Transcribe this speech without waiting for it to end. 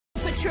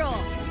Patrol!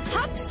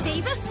 Help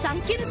save a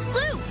sunken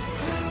sloop!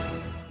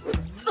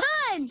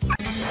 Fun!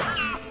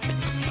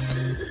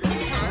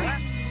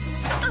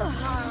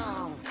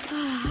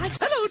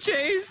 Hello,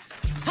 Chase.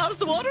 How's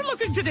the water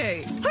looking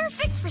today?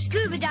 Perfect for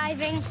scuba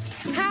diving.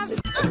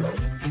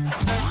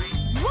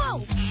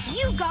 Whoa!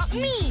 You got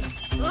me!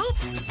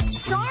 Oops!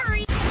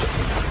 Sorry!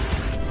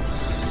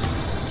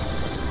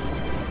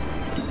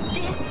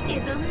 This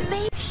is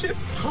amazing. Ship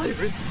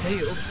pirate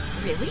sail.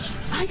 Really?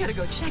 I gotta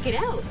go check it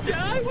out.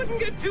 Yeah, I wouldn't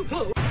get too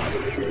close.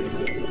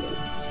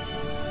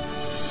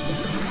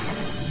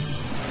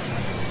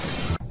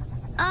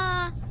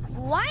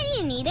 Why do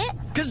you need it?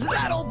 Cause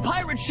that old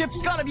pirate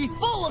ship's gotta be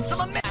full of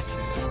some mess.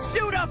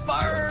 Suit up,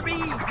 Barbie!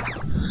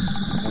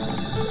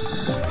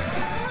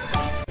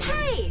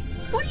 Hey,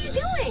 what are you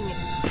doing?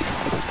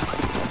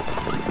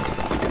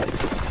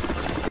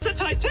 It's a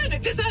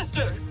Titanic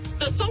disaster.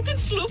 The sunken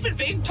sloop is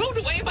being towed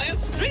away by a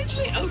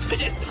strangely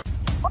outfitted...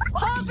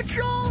 Paw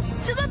Patrol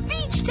to the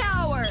beach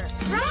tower!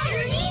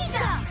 Ryder needs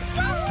us!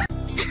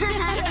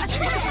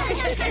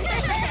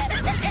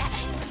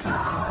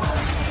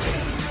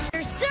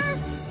 Sir,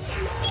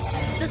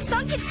 the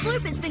sunken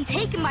sloop has been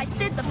taken by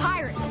Sid the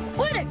pirate.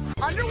 Put an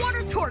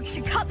underwater torch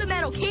to cut the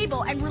metal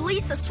cable and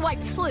release the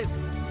swiped sloop.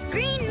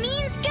 Green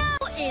means go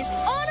is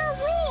on a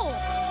roll!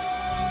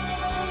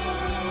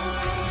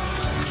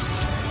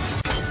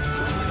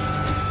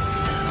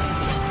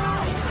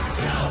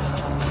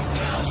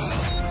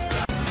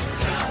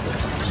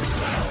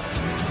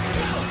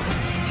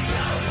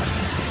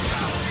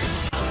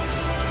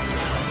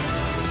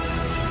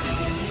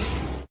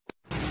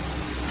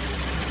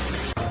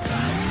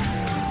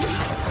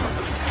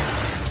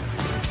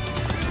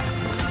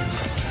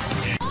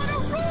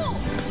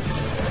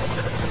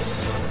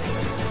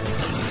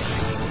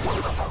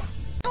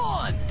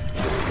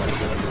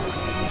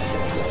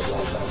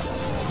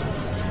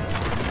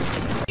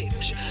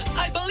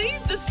 I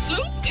believe the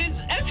sloop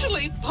is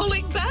actually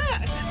pulling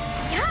back.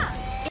 Yeah,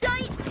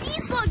 giant sea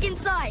slug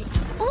inside.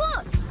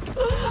 Look!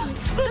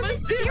 The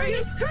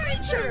mysterious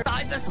creature!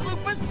 The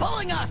sloop was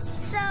pulling us!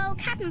 So,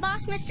 Captain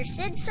Boss, Mr.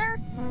 Sid, sir,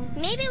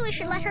 maybe we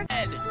should let her...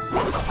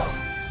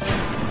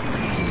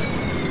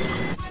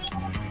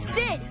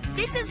 Sid,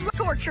 this is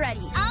torch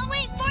ready. I'll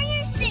wait for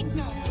your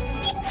signal.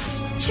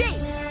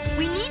 Chase,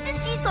 we need the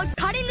sea slug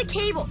cutting the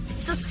cable,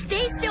 so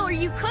stay still or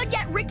you could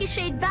get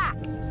ricocheted back.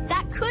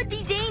 That could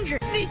be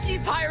dangerous. Sneaky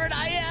pirate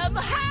I am!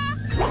 Ha!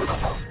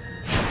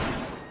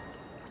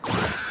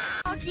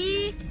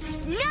 Lucky,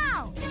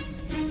 now!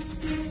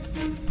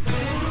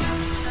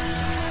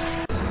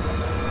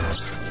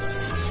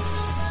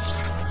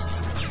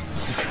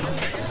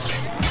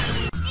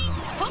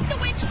 Hook the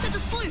winch to the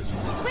sloop.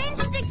 Winch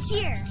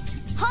secure.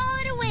 Haul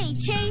it away,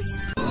 Chase.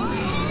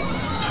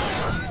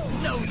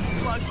 No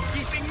slugs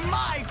keeping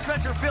my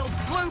treasure-filled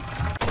sloop!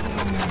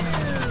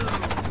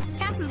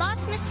 Captain Boss,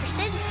 Mr.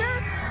 Sid,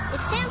 sir, it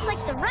sounds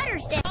like the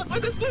rudder's down. Where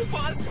the sloop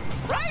was,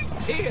 right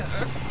here.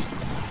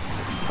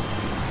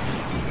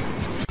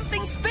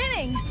 Something's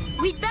spinning.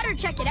 We'd better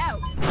check it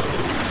out.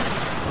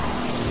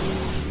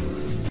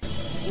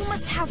 You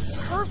must have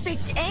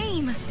perfect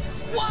aim.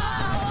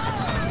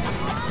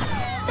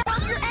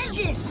 Stop your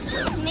engines.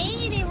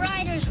 Maybe the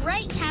rider's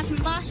right, Captain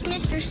Boss,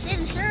 Mr.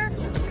 Sid, sir.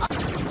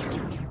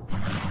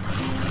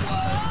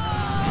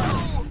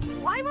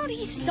 Why won't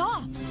he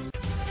stop?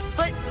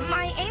 But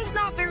my aim's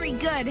not very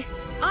good.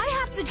 I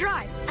have to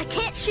drive. I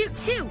can't shoot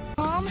too.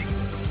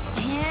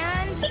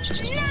 And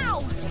now!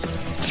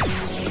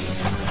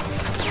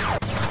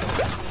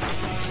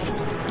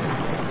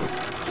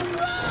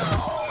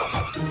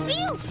 Whoa!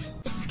 Phew!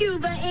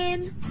 Scuba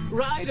in.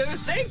 Ryder,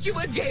 thank you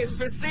again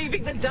for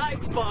saving the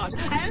dive spot.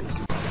 And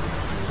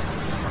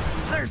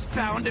There's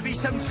bound to be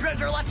some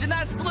treasure left in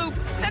that sloop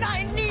that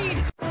I need!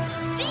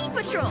 Sea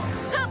Patrol,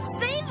 help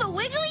save the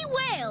wiggly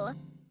whale.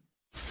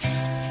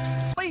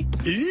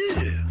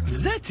 Ew,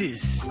 that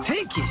is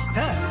stinky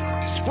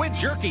stuff. Squid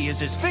jerky is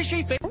his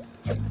fishy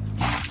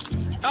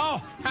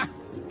Oh,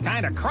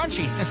 kind of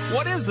crunchy.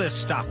 What is this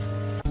stuff?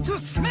 Too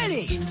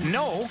smelly.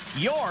 No,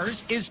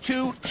 yours is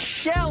too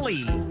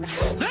shelly.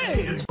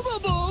 Hey,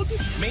 overboard.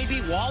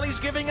 Maybe Wally's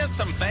giving us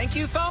some thank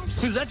you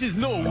thumps? That is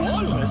no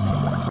walrus.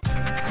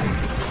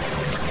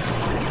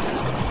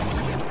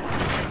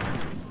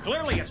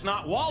 Clearly it's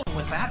not Wally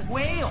with that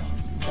whale.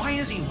 Why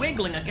is he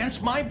wiggling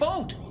against my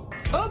boat?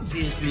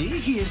 Obviously,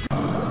 he is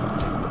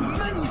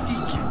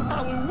magnifique.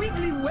 Our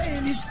wiggly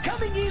whale is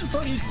coming in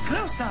for his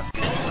close-up.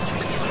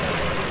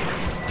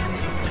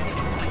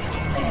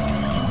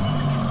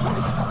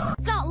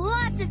 Got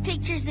lots of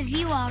pictures of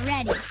you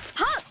already.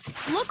 Pups,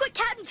 look what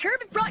Captain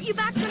Turbot brought you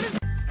back from his...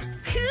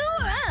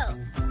 Cool!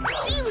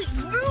 Seaweed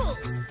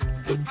rules!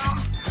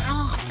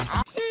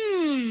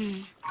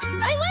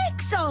 I like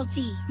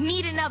salty.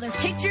 Need another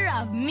picture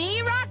of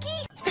me, Rocky?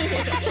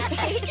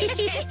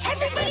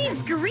 Everybody's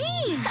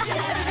green!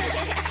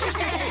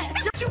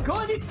 Don't you go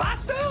any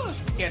faster?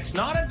 It's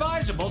not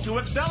advisable to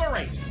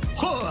accelerate.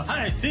 Oh,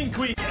 I think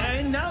we...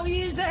 And now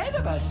he is ahead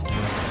of us.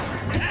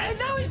 And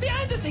now he's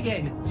behind us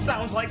again.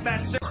 Sounds like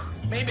that.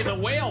 Maybe the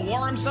whale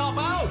wore himself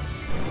out.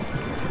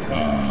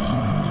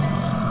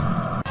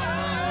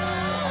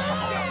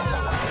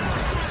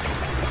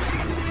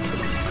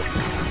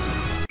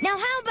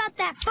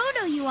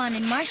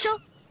 running, Marshall.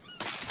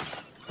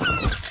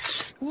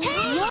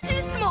 Hey,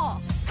 too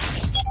small.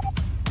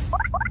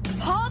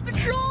 Paw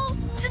Patrol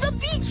to the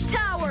beach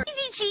tower.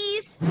 Easy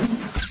cheese.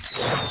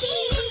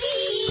 Cheese.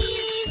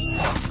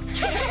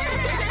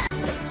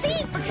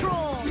 Sea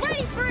Patrol,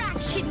 ready for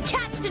action,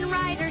 Captain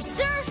Ryder,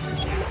 sir.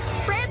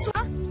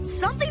 Francois,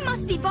 something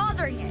must be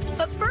bothering it.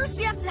 But first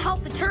we have to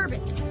help the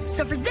turbines.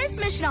 So for this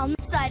mission, I'll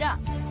side up.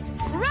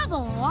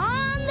 Rubble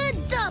on the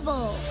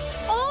double.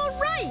 All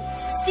right,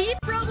 see,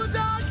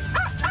 Robodog.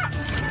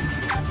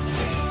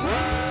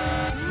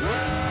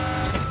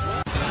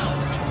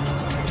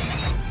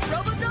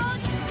 Robodog,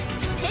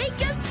 take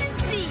us to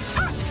sea.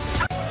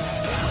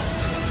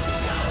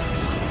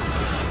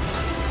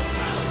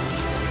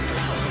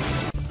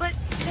 But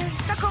they're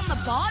stuck on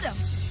the bottom.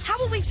 How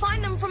will we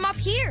find them from up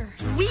here?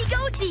 We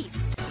go deep.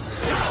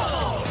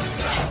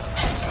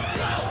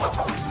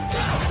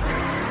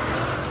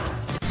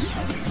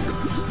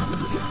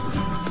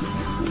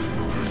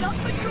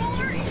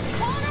 Sub-Patroller is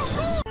on a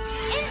roll.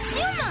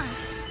 Inzuma!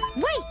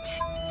 Wait!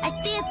 I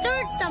see a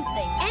third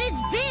something, and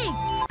it's big!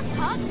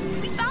 Pups,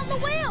 we found the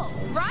whale.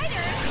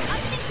 Ryder, I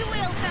think the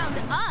whale found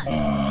us.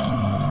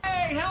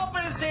 Hey, help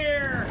us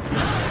here!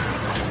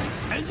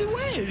 And the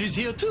whale is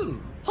here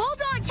too.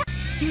 Hold on,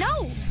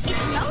 No,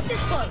 its mouth is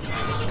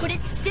closed, but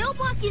it's still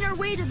blocking our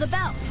way to the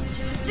bell.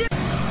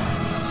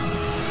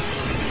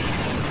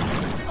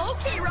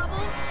 Okay,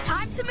 Rubble,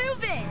 time to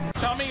move in.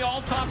 Tummy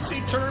all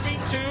topsy-turvy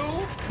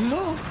too?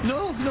 No.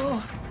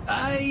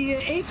 I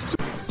ate too.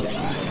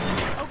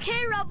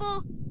 Okay,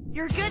 Rubble,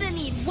 you're gonna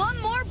need one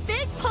more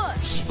big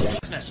push.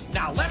 Business.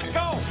 Now let's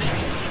go!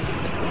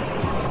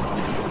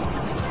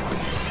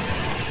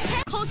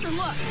 Closer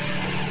look.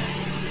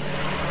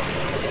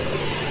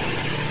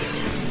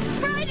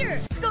 Ryder,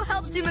 let's go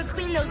help Zuma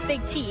clean those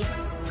big teeth.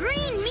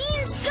 Green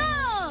means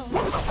go!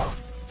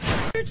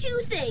 Your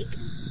toothache.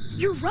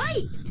 You're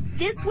right.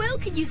 This whale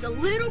could use a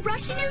little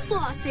brushing and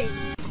flossing.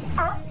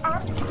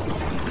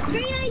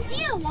 Great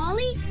idea,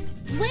 Wally.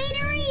 Way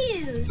to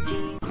reuse.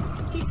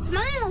 He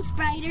smiles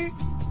brighter,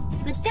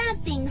 but that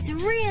thing's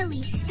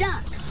really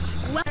stuck.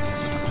 Well,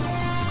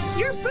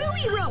 your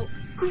buoy rope.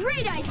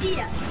 Great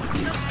idea.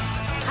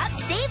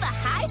 Help save a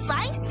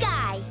high-flying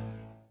sky.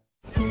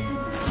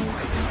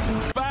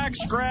 Back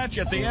scratch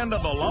at the end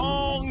of a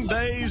long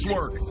day's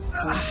work.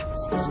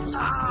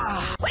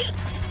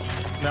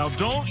 Now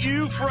don't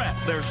you fret.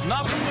 There's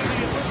nothing to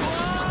be...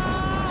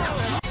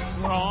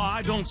 Oh,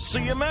 I don't see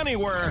him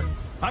anywhere.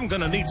 I'm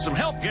gonna need some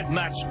help getting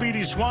that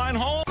speedy swine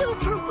home.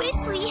 Super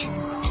Whistly.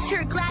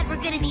 Sure glad we're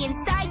gonna be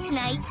inside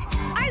tonight.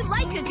 I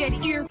like a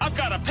good ear. I've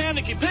got a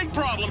panicky pig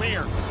problem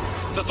here.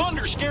 The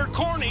thunder scared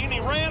Corny and he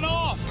ran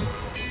off.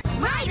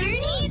 Ryder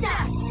needs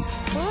us.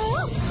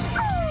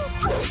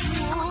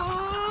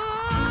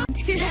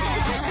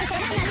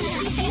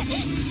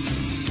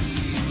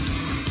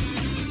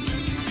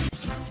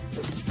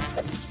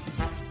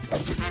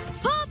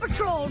 Paw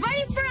Patrol,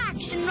 ready for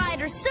action,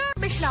 Ryder, sir.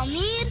 Mission I'll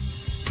need.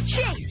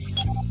 Chase.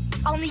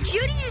 I'll need you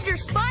to use your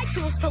spy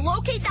tools to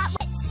locate that...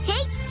 Let's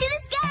take to the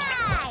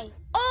sky.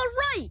 All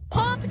right,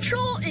 Paw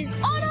Patrol is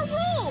on a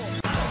roll.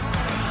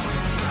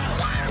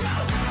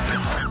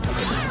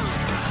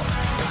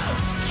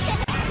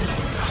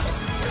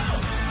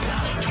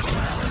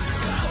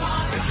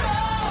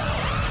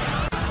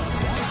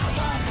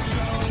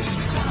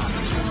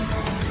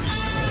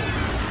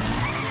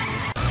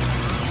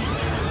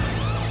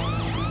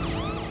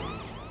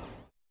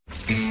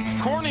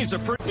 Corny's a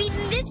pretty... Speed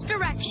in this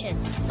direction,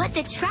 but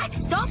the tracks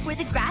stop where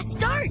the grass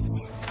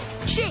starts.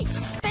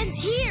 Chase, Ben's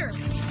here.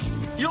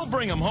 You'll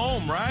bring him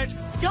home, right?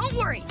 Don't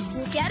worry,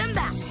 we'll get him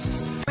back.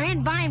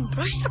 Ran by and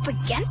brushed up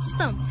against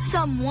them.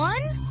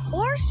 Someone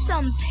or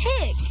some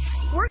pig.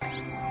 We're...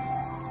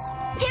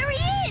 There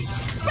he is!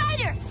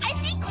 Ryder, I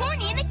see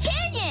Corny in the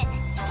canyon.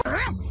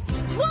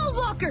 Wall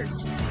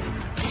walkers!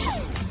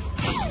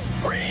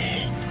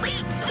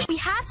 We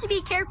have to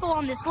be careful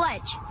on this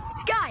ledge.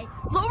 Sky,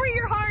 lower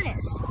your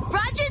harness.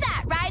 Roger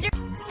that, Ryder.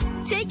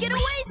 Take it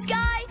away,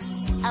 Sky.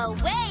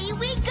 Away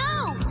we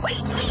go.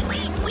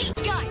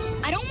 Sky,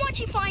 I don't want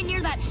you flying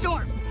near that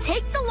storm.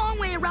 Take the long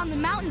way around the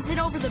mountains and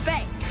over the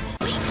bay.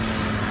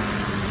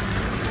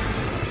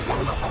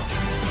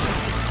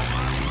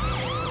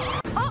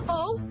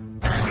 Uh-oh.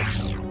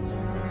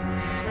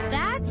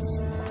 That's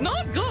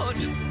not good.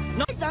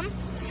 Not them.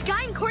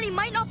 Sky and Corny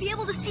might not be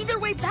able to see their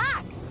way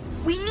back.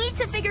 We need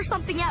to figure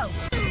something out.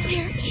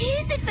 There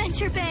is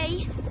Adventure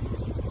Bay.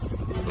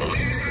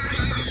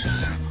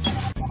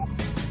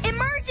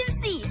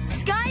 Emergency!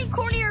 Sky and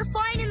Corny are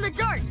flying in the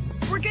dark.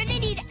 We're gonna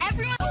need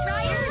everyone.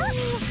 Ryder.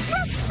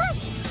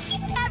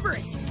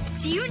 Everest,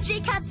 do you and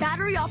Jake have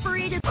battery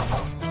operated?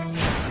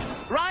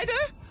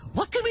 Ryder,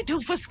 what can we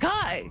do for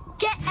Sky?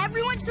 Get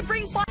everyone to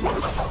bring fire.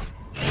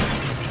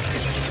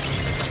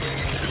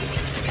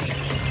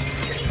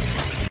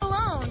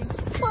 Alone.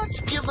 Let's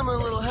give them a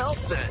little help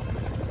then.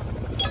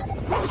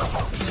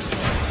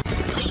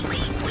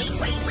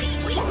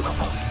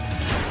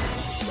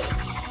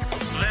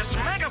 This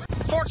mega...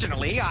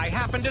 Fortunately, I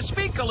happen to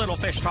speak a little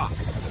fish talk.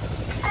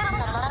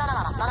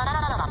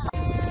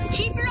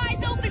 Keep your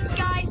eyes open,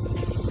 Sky.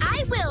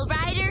 I will,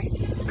 Ryder.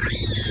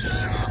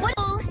 What?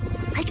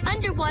 Like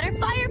underwater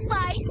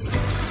fireflies.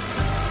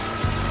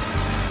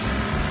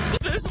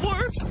 This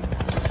works.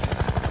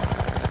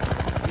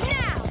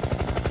 Now.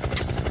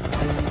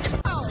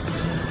 Oh.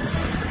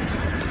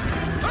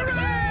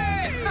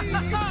 Hooray!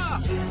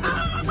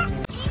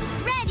 Keep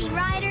ready,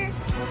 Ryder.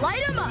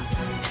 Light 'em up.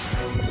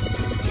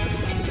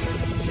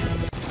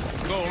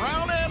 Go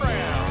round and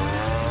round.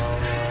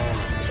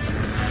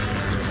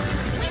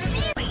 We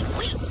see you.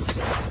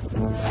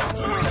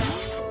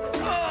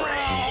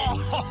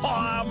 Oh,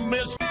 I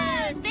missed.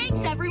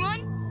 Thanks,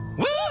 everyone.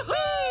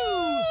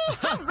 Woohoo!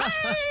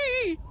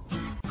 Hooray!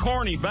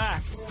 Corny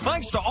back.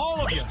 Thanks to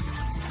all of you.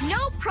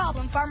 No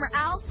problem, Farmer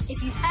Al.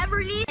 If you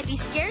ever need, I'd be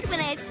scared when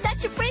I had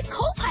such a brave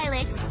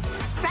co-pilot.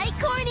 Right,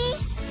 Corny?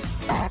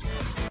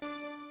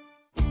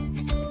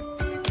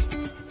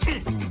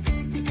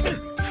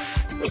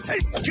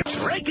 Just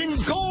breaking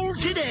gold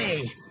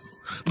today.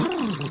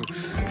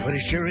 But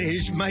it sure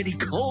is mighty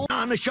cold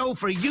on the show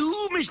for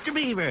you, Mr.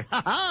 Beaver.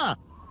 Ha ha!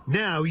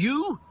 Now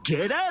you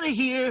get out of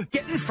here,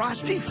 getting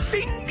frosty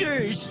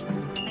fingers.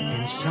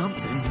 And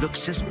something looks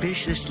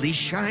suspiciously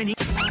shiny.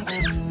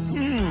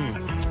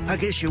 I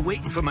guess you're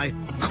waiting for my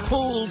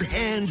cold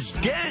hands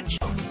dance.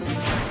 That's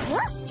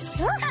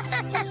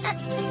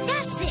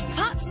it,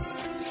 pups.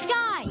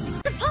 Sky,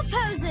 the pup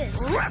poses.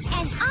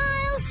 And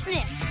I'll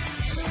sniff.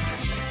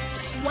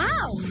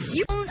 Wow,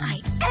 you own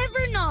I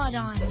ever gnawed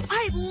on.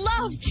 I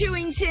love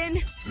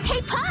Chewington.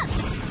 Hey,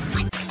 pups!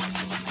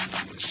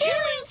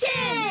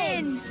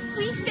 Chewington!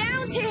 We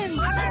found him.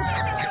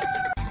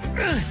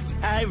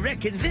 I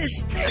reckon this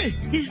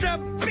is the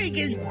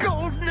biggest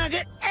gold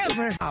nugget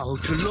ever. How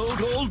to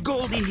load old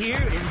Goldie here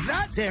in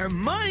that there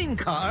mine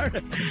car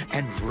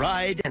and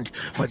ride and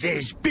for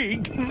this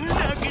big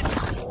nugget.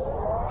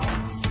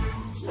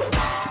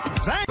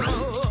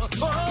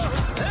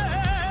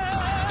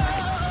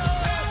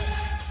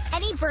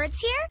 Any birds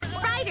here?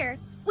 Ryder,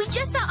 we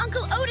just saw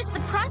Uncle Otis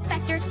the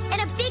prospector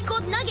and a big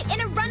gold nugget in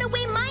a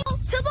runaway mine.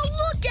 To the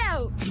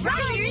lookout.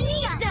 Ryder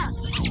needs us.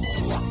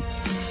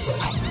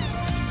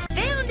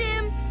 Found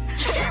him.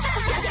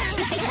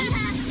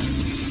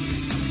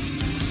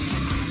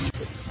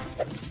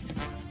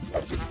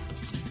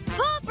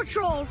 Paw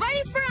Patrol,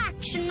 ready for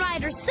action,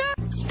 Ryder, sir.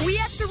 We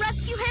have to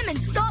rescue him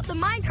and stop the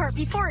minecart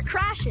before it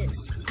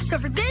crashes. So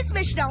for this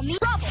mission, I'll need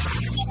rubble.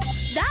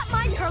 That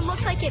minecart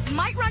looks like it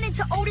might run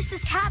into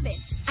Otis's cabin.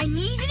 I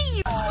need you to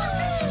use...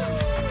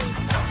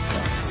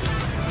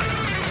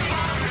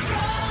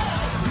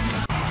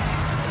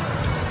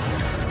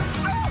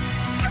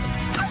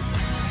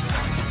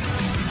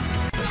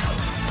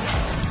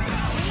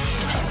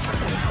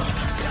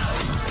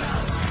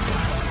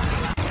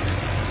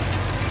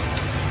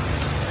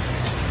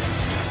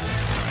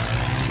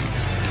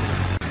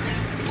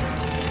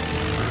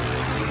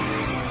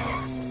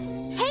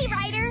 Hey,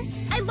 Ryder,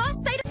 I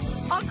lost sight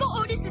of... Uncle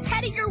Otis is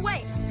heading your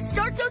way.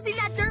 Start dosing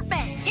that dirt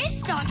bank. His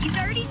stocky's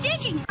already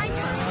digging.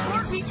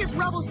 Before it reaches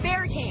Rubble's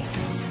barricade.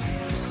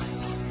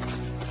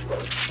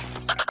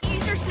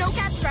 Use your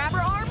Snowcat's grabber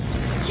arm.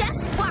 Just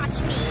watch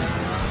me.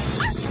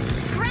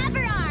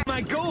 Grabber arm.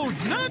 My gold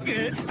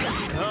nugget?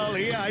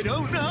 Golly, I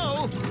don't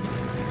know.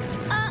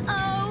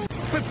 Uh-oh.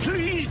 But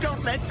please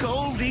don't let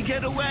Goldie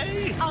get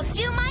away. I'll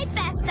do my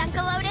best,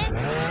 Uncle Otis.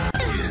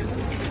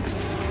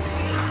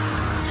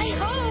 I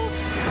hope.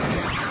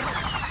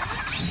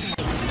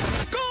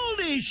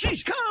 Goldie,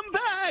 she's come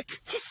back.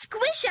 To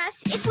squish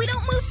us if we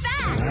don't move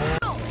fast.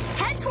 Oh,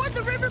 head toward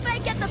the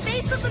riverbank at the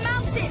base of the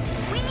mountain.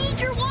 We need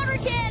your water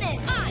cannon.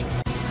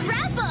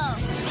 Grapple.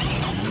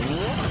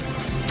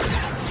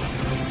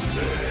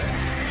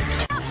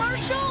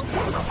 Marshall.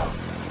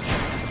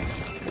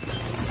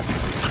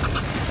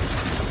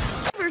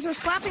 Beavers are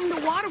slapping the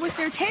water with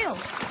their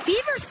tails.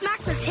 Beavers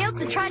smack their tails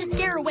to try to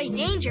scare away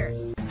danger.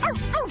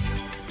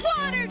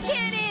 Water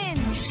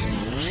cannons!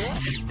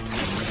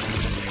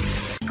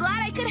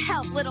 Glad I could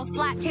help, little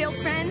flat-tailed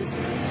friends.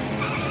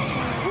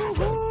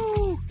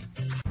 Woo-hoo.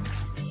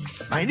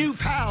 My new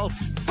pal,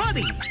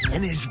 Buddy,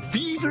 and his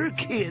beaver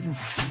kid.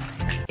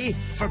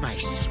 For my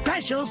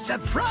special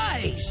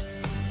surprise.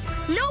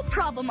 No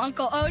problem,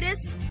 Uncle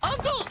Otis.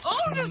 Uncle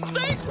Otis,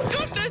 thank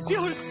goodness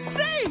you're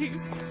safe.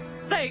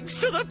 Thanks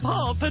to the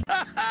pulp and...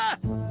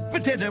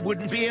 But then I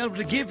wouldn't be able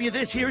to give you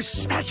this here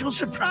special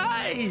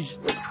surprise.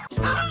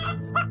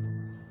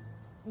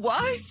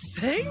 Why,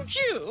 thank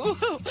you.